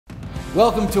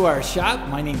Welcome to our shop.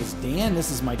 My name is Dan.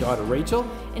 This is my daughter Rachel.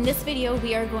 In this video,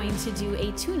 we are going to do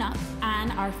a tune-up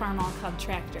on our Farmall Cub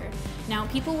tractor. Now,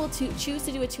 people will choose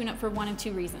to do a tune-up for one of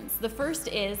two reasons. The first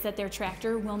is that their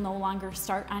tractor will no longer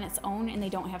start on its own and they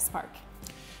don't have spark.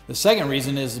 The second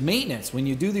reason is maintenance. When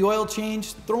you do the oil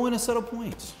change, throw in a set of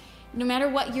points. No matter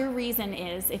what your reason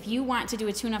is, if you want to do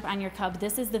a tune-up on your Cub,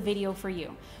 this is the video for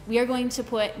you. We are going to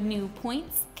put new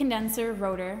points, condenser,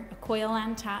 rotor, a coil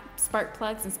on top, spark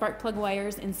plugs, and spark plug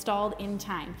wires installed in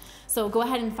time. So go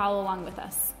ahead and follow along with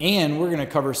us. And we're going to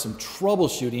cover some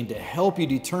troubleshooting to help you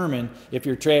determine if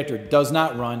your tractor does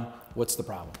not run, what's the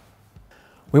problem.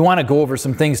 We want to go over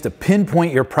some things to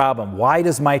pinpoint your problem. Why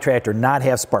does my tractor not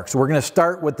have spark? So we're going to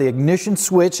start with the ignition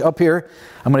switch up here.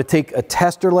 I'm going to take a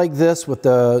tester like this with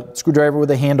the screwdriver with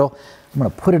a handle. I'm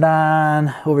going to put it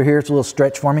on over here. It's a little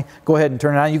stretch for me. Go ahead and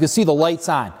turn it on. You can see the lights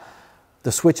on.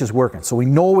 The switch is working. So we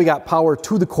know we got power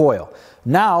to the coil.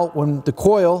 Now, when the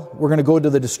coil, we're going to go to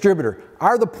the distributor.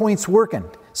 Are the points working?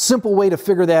 Simple way to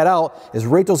figure that out is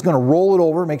Rachel's going to roll it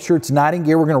over, make sure it's not in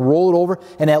gear. We're going to roll it over,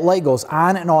 and that light goes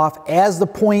on and off. As the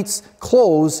points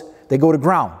close, they go to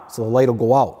ground, so the light will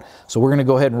go out. So we're going to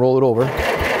go ahead and roll it over.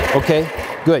 Okay,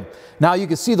 good. Now you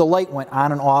can see the light went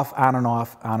on and off, on and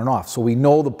off, on and off. So we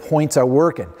know the points are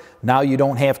working. Now you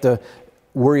don't have to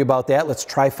worry about that. Let's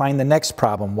try find the next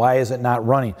problem. Why is it not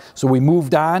running? So we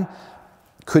moved on.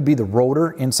 Could be the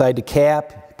rotor inside the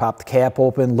cap. Pop the cap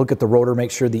open, look at the rotor, make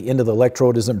sure the end of the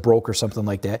electrode isn't broke or something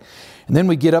like that. And then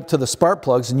we get up to the spark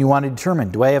plugs and you want to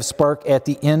determine, do I have spark at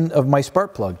the end of my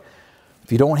spark plug?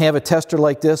 If you don't have a tester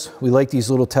like this, we like these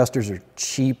little testers. They're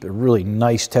cheap, they're really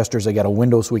nice testers. They got a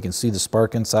window so we can see the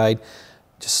spark inside.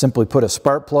 Just simply put a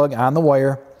spark plug on the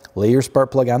wire, lay your spark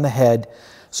plug on the head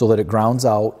so that it grounds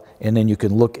out, and then you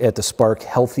can look at the spark,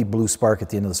 healthy blue spark at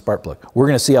the end of the spark plug. We're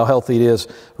going to see how healthy it is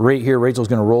right here. Rachel's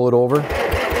going to roll it over.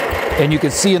 And you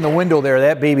can see in the window there,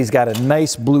 that baby's got a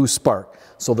nice blue spark.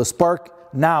 So the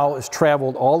spark now has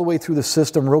traveled all the way through the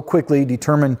system real quickly,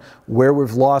 determine where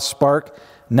we've lost spark.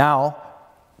 Now,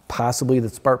 possibly the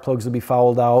spark plugs will be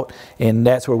fouled out, and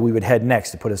that's where we would head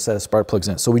next to put a set of spark plugs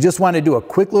in. So we just want to do a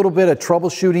quick little bit of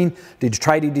troubleshooting to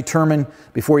try to determine,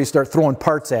 before you start throwing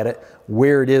parts at it,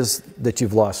 where it is that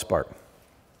you've lost spark.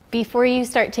 Before you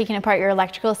start taking apart your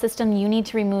electrical system, you need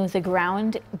to remove the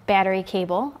ground battery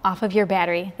cable off of your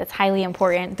battery. That's highly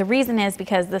important. The reason is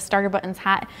because the starter button's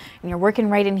hot and you're working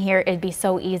right in here, it'd be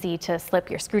so easy to slip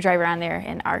your screwdriver on there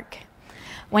and arc.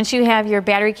 Once you have your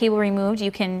battery cable removed,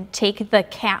 you can take the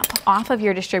cap off of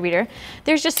your distributor.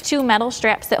 There's just two metal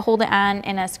straps that hold it on,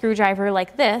 and a screwdriver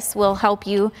like this will help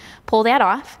you pull that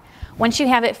off. Once you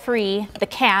have it free, the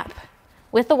cap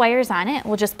with the wires on it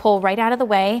will just pull right out of the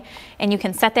way, and you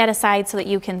can set that aside so that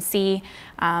you can see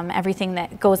everything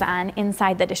that goes on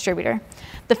inside the distributor.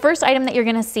 The first item that you're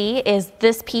going to see is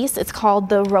this piece. It's called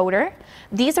the rotor.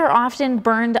 These are often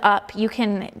burned up. You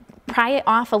can pry it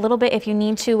off a little bit if you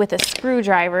need to with a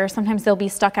screwdriver. Sometimes they'll be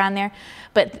stuck on there,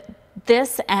 but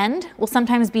this end will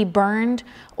sometimes be burned,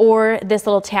 or this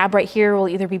little tab right here will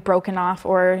either be broken off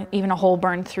or even a hole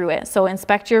burned through it. So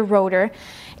inspect your rotor,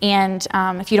 and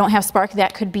if you don't have spark,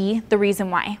 that could be the reason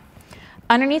why.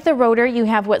 Underneath the rotor, you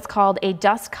have what's called a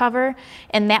dust cover,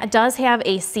 and that does have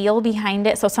a seal behind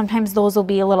it, so sometimes those will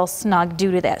be a little snug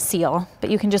due to that seal,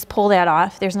 but you can just pull that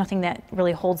off. There's nothing that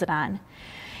really holds it on.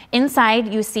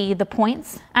 Inside, you see the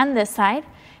points on this side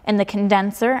and the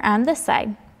condenser on this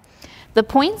side. The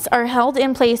points are held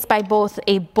in place by both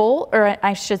a bolt, or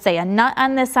I should say a nut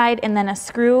on this side, and then a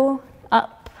screw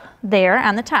up there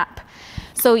on the top.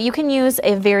 So you can use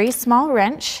a very small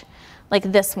wrench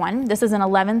like this one. This is an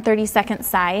 11/32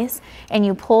 size, and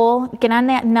you pull, get on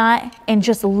that nut and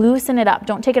just loosen it up.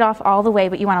 Don't take it off all the way,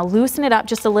 but you want to loosen it up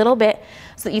just a little bit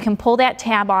so that you can pull that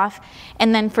tab off.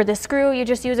 And then for the screw, you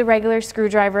just use a regular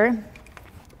screwdriver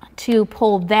to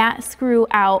pull that screw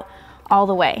out all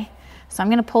the way. So I'm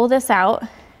going to pull this out.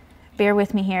 Bear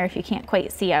with me here if you can't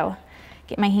quite see. I'll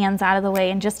get my hands out of the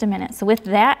way in just a minute. So with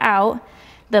that out,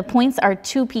 the points are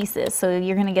two pieces. So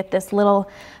you're going to get this little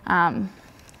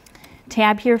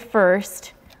tab here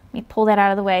first. Let me pull that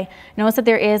out of the way. Notice that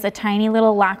there is a tiny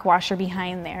little lock washer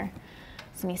behind there.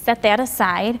 So let me set that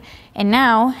aside. And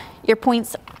now your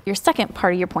points, your second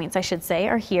part of your points, I should say,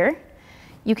 are here.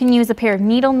 You can use a pair of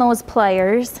needle nose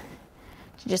pliers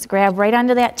to just grab right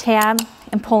onto that tab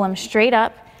and pull them straight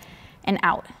up and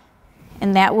out.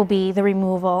 And that will be the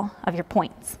removal of your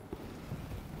points.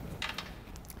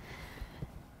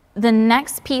 The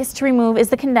next piece to remove is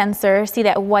the condenser. See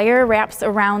that wire wraps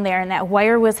around there, and that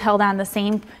wire was held on the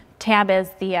same tab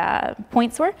as the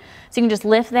points were. So you can just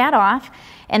lift that off,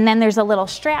 and then there's a little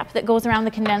strap that goes around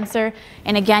the condenser,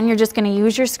 and again, you're just going to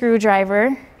use your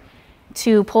screwdriver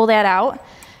to pull that out.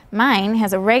 Mine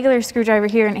has a regular screwdriver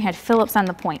here, and it had Phillips on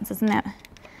the points. Isn't that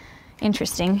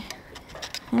interesting?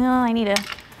 Well, I need a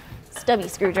stubby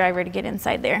screwdriver to get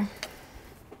inside there.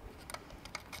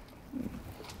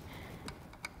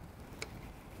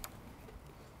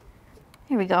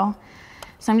 Here we go.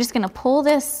 So I'm just going to pull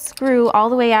this screw all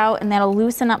the way out, and that'll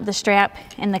loosen up the strap,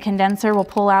 and the condenser will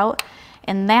pull out.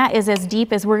 And that is as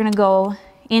deep as we're going to go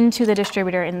into the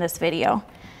distributor in this video.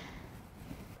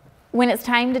 When it's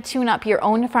time to tune up your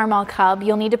own Farmall Cub,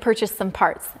 you'll need to purchase some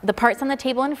parts. The parts on the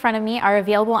table in front of me are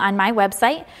available on my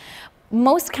website.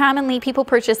 Most commonly, people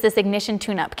purchase this ignition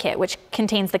tune-up kit, which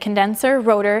contains the condenser,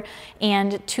 rotor,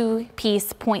 and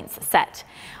 2-piece points set.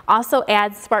 Also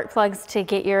adds spark plugs to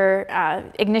get your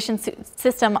ignition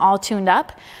system all tuned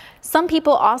up. Some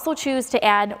people also choose to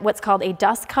add what's called a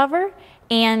dust cover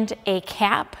and a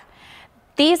cap.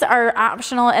 These are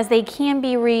optional as they can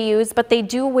be reused, but they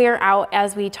do wear out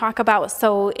as we talk about,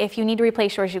 so if you need to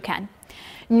replace yours, you can.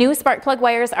 New spark plug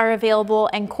wires are available,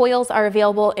 and coils are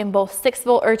available in both 6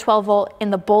 volt or 12 volt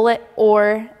in the bullet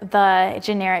or the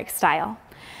generic style.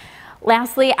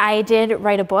 Lastly, I did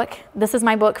write a book. This is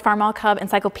my book, Farmall Cub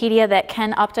Encyclopedia, that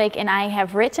Ken Updike and I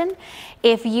have written.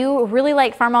 If you really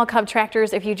like Farmall Cub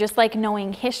tractors, if you just like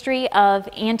knowing history of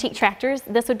antique tractors,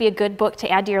 this would be a good book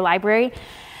to add to your library.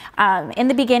 In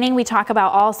the beginning, we talk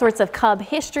about all sorts of Cub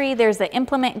history. There's an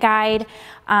implement guide,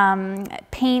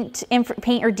 paint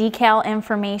or decal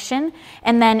information,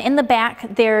 and then in the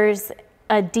back, there's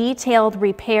a detailed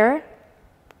repair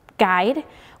guide,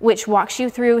 which walks you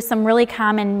through some really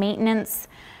common maintenance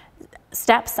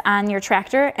steps on your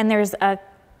tractor, and there's a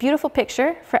beautiful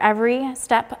picture for every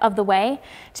step of the way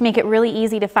to make it really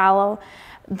easy to follow.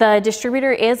 The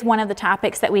distributor is one of the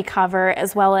topics that we cover,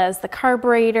 as well as the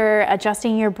carburetor,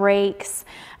 adjusting your brakes.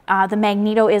 The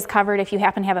magneto is covered if you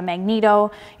happen to have a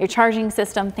magneto, your charging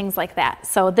system, things like that.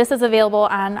 So this is available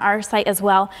on our site as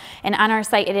well. And on our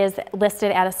site, it is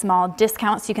listed at a small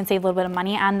discount, so you can save a little bit of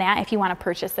money on that if you want to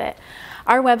purchase it.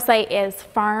 Our website is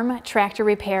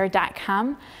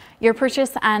farmtractorrepair.com. Your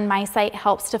purchase on my site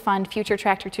helps to fund future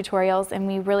tractor tutorials, and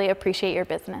we really appreciate your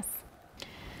business.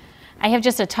 I have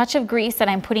just a touch of grease that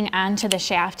I'm putting onto the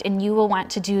shaft, and you will want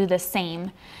to do the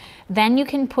same. Then you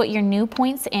can put your new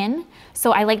points in.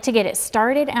 So I like to get it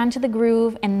started onto the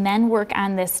groove and then work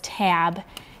on this tab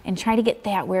and try to get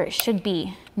that where it should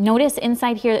be. Notice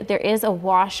inside here that there is a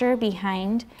washer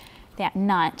behind that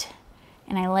nut,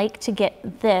 and I like to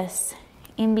get this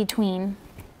in between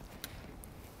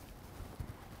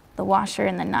the washer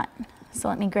and the nut. So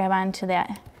let me grab onto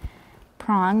that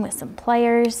prong with some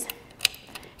pliers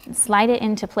and slide it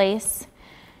into place.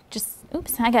 Just,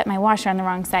 oops, I got my washer on the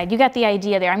wrong side. You got the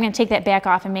idea there. I'm going to take that back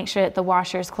off and make sure that the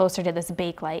washer is closer to this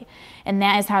bake light. And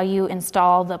that is how you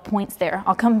install the points there.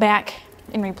 I'll come back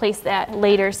and replace that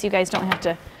later so you guys don't have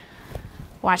to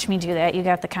watch me do that. You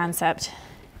got the concept.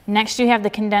 Next you have the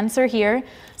condenser here.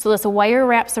 So this wire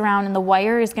wraps around, and the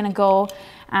wire is going to go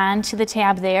onto the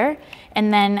tab there.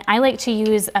 And then I like to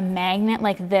use a magnet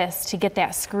like this to get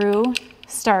that screw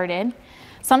started.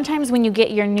 Sometimes when you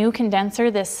get your new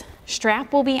condenser, this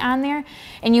strap will be on there,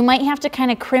 and you might have to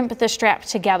kind of crimp the strap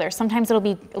together. Sometimes it'll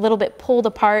be a little bit pulled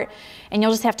apart, and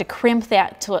you'll just have to crimp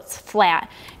that till it's flat,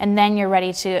 and then you're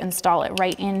ready to install it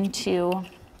right into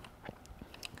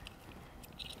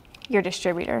your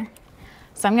distributor.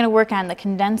 So I'm going to work on the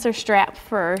condenser strap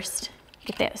first,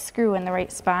 get that screw in the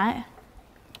right spot.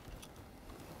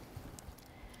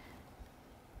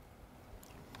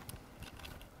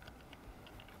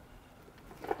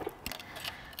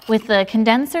 With the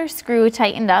condenser screw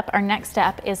tightened up, our next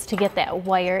step is to get that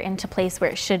wire into place where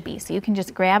it should be. So you can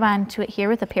just grab onto it here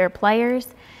with a pair of pliers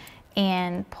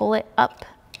and pull it up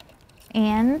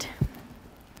and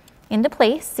into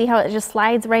place. See how it just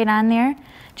slides right on there?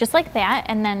 Just like that.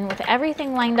 And then with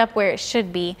everything lined up where it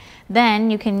should be, then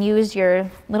you can use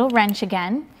your little wrench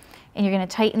again, and you're going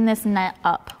to tighten this nut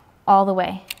up all the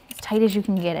way, as tight as you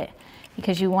can get it,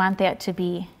 because you want that to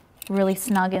be really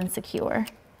snug and secure.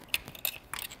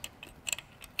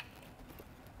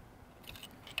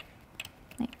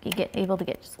 You get able to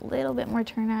get just a little bit more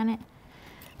turn on it.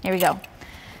 There we go.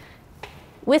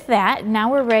 With that,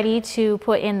 now we're ready to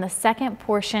put in the second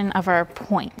portion of our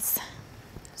points.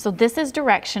 So this is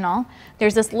directional.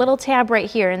 There's this little tab right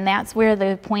here, and that's where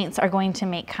the points are going to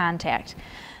make contact.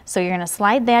 So you're going to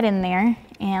slide that in there,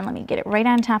 and let me get it right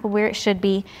on top of where it should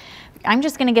be. I'm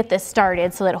just going to get this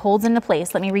started so that it holds into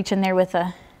place. Let me reach in there with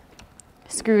a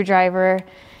screwdriver,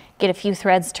 get a few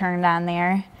threads turned on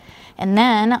there. And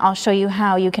then I'll show you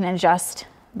how you can adjust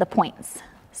the points.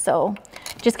 So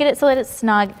just get it so that it's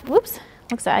snug. Whoops,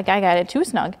 looks like I got it too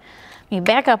snug. Let me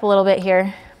back up a little bit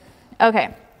here.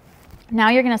 Okay, now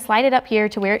you're gonna slide it up here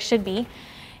to where it should be.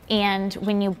 And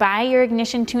when you buy your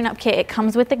ignition tune-up kit, it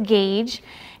comes with a gauge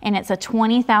and it's a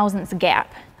 20 thousandths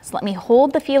gap. So let me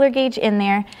hold the feeler gauge in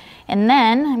there, and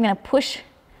then I'm gonna push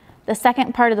the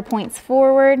second part of the points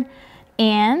forward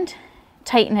and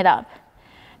tighten it up.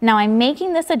 Now I'm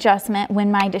making this adjustment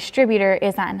when my distributor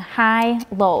is on high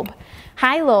lobe.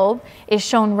 High lobe is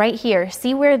shown right here.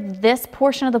 See where this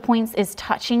portion of the points is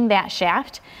touching that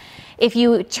shaft? If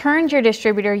you turned your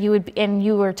distributor, and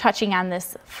you were touching on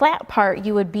this flat part,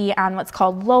 you would be on what's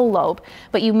called low lobe.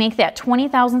 But you make that 20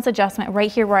 thousandths adjustment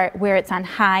right here where it's on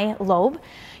high lobe.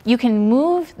 You can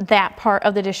move that part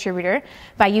of the distributor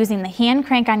by using the hand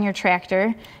crank on your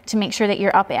tractor to make sure that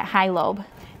you're up at high lobe.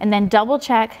 And then double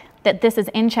check that this is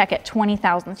in check at 20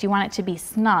 thousandths. You want it to be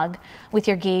snug with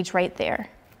your gauge right there.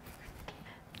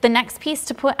 The next piece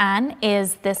to put on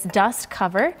is this dust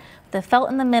cover. The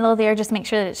felt in the middle there, just make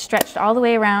sure that it's stretched all the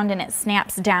way around and it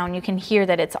snaps down. You can hear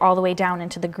that it's all the way down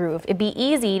into the groove. It'd be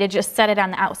easy to just set it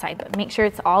on the outside, but make sure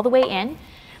it's all the way in.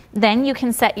 Then you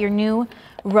can set your new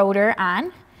rotor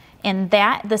on, and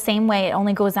that the same way, it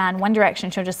only goes on one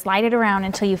direction. So just slide it around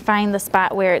until you find the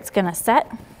spot where it's gonna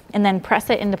set, and then press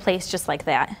it into place just like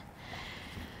that.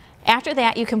 After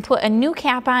that, you can put a new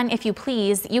cap on if you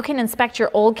please. You can inspect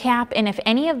your old cap, and if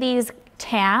any of these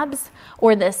tabs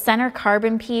or the center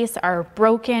carbon piece are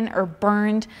broken or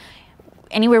burned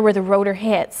anywhere where the rotor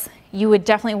hits, you would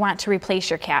definitely want to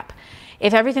replace your cap.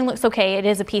 If everything looks okay, it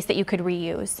is a piece that you could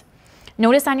reuse.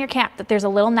 Notice on your cap that there's a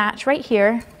little notch right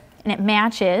here, and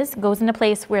it goes into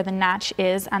place where the notch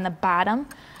is on the bottom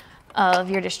of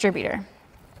your distributor.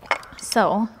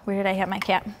 So where did I have my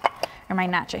cap? Or my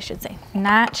notch, I should say.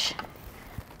 Notch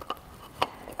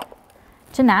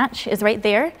to notch is right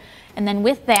there. And then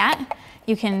with that,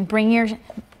 you can bring your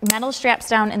metal straps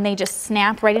down and they just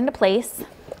snap right into place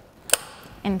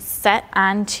and set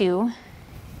onto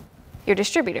your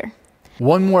distributor.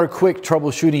 One more quick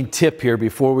troubleshooting tip here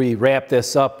before we wrap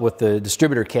this up with the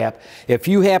distributor cap. If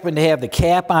you happen to have the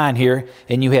cap on here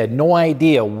and you had no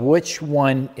idea which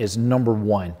one is number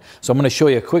one. So I'm going to show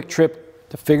you a quick trick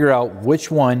to figure out which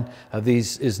one of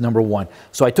these is number one.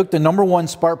 So I took the number one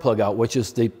spark plug out, which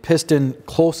is the piston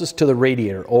closest to the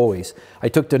radiator, always. I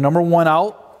took the number one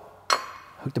out,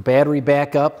 hooked the battery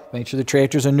back up, make sure the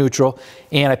tractors are neutral,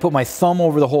 and I put my thumb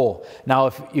over the hole. Now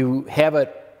if you have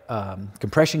a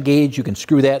compression gauge, you can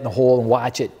screw that in the hole and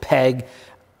watch it peg.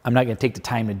 I'm not going to take the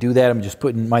time to do that. I'm just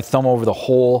putting my thumb over the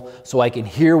hole so I can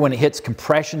hear when it hits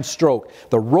compression stroke.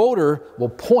 The rotor will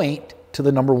point to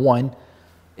the number one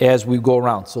as we go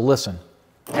around. So listen.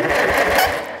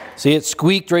 See, it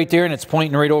squeaked right there and it's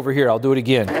pointing right over here. I'll do it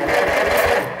again.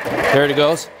 There it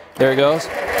goes. There it goes.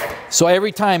 So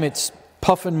every time it's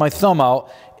puffing my thumb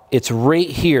out, it's right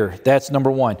here. That's number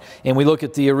one. And we look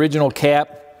at the original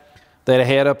cap that I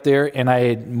had up there, and I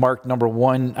had marked number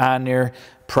one on there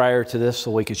prior to this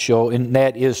so we could show, and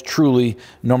that is truly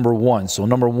number one. So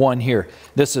number one here.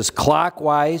 This is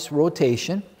clockwise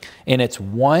rotation, and it's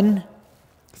 1,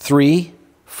 3,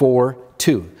 4,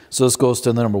 2. So this goes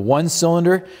to the number one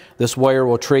cylinder. This wire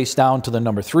will trace down to the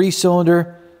number 3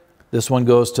 cylinder. This one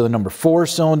goes to the number 4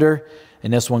 cylinder,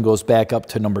 and this one goes back up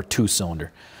to number 2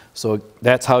 cylinder. So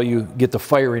that's how you get the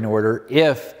firing order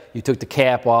if you took the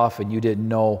cap off and you didn't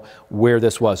know where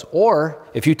this was. Or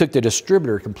if you took the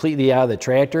distributor completely out of the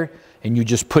tractor and you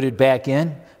just put it back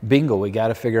in, bingo, we got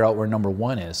to figure out where number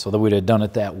one is. So that we'd have done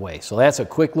it that way. So that's a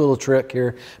quick little trick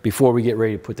here before we get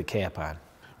ready to put the cap on.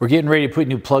 We're getting ready to put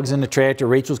new plugs in the tractor.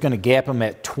 Rachel's going to gap them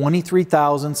at 23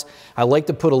 thousandths. I like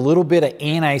to put a little bit of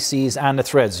anti-seize on the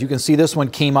threads. You can see this one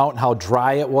came out and how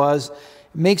dry it was. It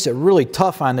makes it really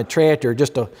tough on the tractor.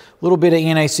 Just a little bit of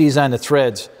anti-seize on the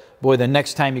threads. Boy, the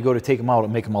next time you go to take them out,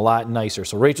 it'll make them a lot nicer.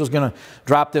 So Rachel's going to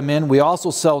drop them in. We also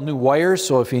sell new wires,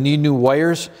 so if you need new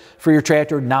wires for your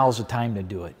tractor, now's the time to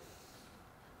do it.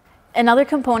 Another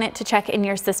component to check in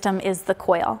your system is the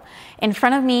coil. In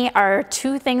front of me are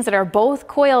two things that are both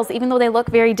coils, even though they look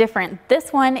very different.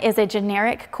 This one is a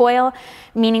generic coil,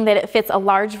 meaning that it fits a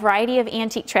large variety of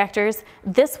antique tractors.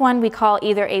 This one we call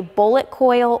either a bullet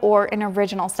coil or an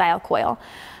original style coil.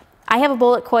 I have a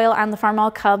bullet coil on the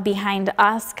Farmall Cub behind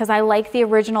us because I like the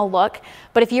original look,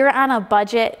 but if you're on a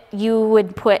budget, you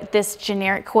would put this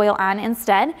generic coil on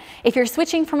instead. If you're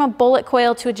switching from a bullet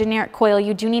coil to a generic coil,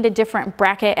 you do need a different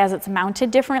bracket as it's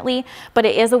mounted differently, but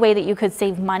it is a way that you could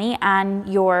save money on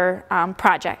your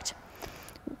project.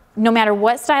 no matter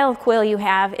what style of coil you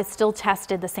have, it's still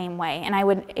tested the same way. And I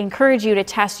would encourage you to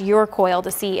test your coil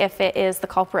to see if it is the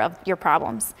culprit of your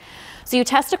problems. So you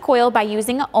test a coil by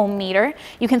using an ohm meter.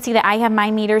 You can see that I have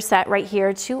my meter set right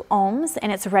here to ohms,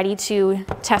 and it's ready to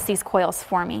test these coils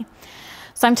for me.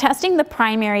 So I'm testing the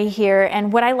primary here,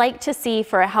 and what I like to see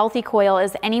for a healthy coil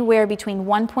is anywhere between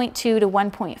 1.2 to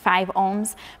 1.5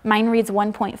 ohms. Mine reads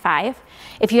 1.5.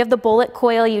 If you have the bullet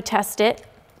coil, you test it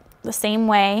the same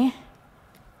way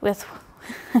with,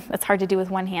 that's hard to do with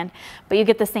one hand, but you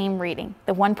get the same reading,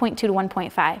 the 1.2 to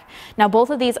 1.5. Now both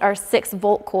of these are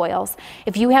 6-volt coils.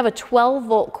 If you have a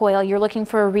 12-volt coil, you're looking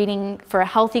for a reading for a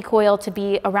healthy coil to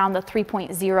be around the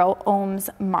 3.0 ohms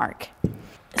mark.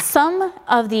 Some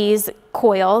of these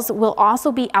coils will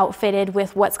also be outfitted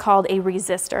with what's called a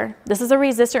resistor. This is a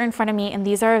resistor in front of me, and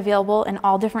these are available in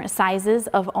all different sizes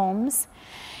of ohms.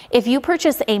 If you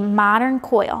purchase a modern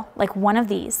coil, like one of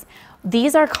these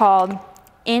are called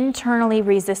internally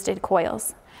resisted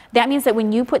coils. That means that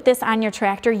when you put this on your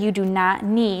tractor, you do not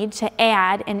need to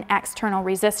add an external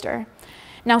resistor.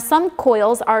 Now some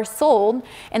coils are sold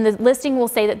and the listing will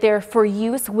say that they're for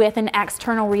use with an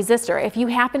external resistor. If you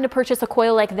happen to purchase a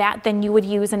coil like that, then you would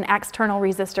use an external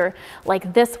resistor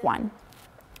like this one.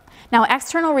 Now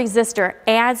external resistor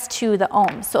adds to the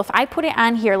ohms. So if I put it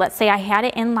on here, let's say I had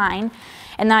it in line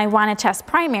and then I want to test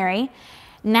primary,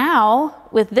 now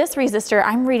with this resistor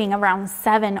I'm reading around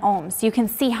 7 ohms. You can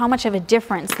see how much of a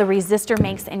difference the resistor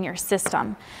makes in your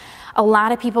system. A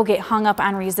lot of people get hung up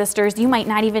on resistors. You might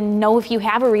not even know if you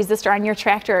have a resistor on your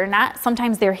tractor or not.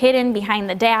 Sometimes they're hidden behind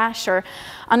the dash or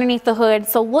underneath the hood.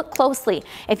 So look closely.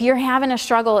 If you're having a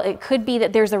struggle, it could be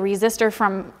that there's a resistor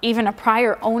from even a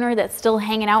prior owner that's still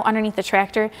hanging out underneath the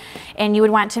tractor, and you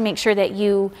would want to make sure that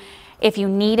if you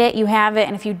need it, you have it,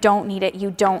 and if you don't need it,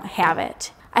 you don't have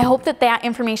it. I hope that that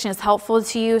information is helpful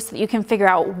to you so that you can figure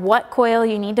out what coil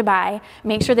you need to buy.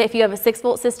 Make sure that if you have a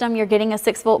 6-volt system, you're getting a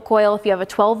 6-volt coil. If you have a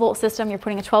 12-volt system, you're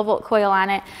putting a 12-volt coil on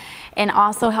it, and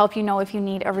also help you know if you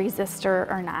need a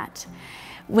resistor or not.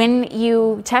 When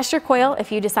you test your coil,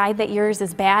 if you decide that yours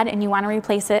is bad and you want to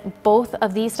replace it, both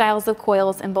of these styles of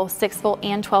coils in both 6-volt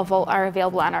and 12-volt are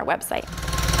available on our website.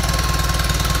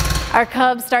 Our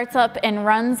Cub starts up and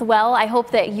runs well. I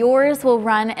hope that yours will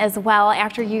run as well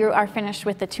after you are finished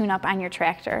with the tune-up on your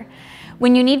tractor.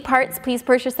 When you need parts, please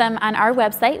purchase them on our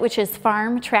website, which is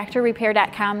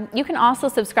farmtractorrepair.com. You can also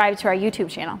subscribe to our YouTube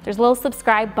channel. There's a little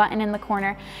subscribe button in the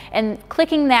corner, and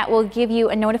clicking that will give you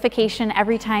a notification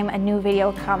every time a new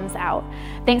video comes out.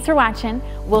 Thanks for watching.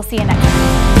 We'll see you next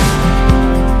time.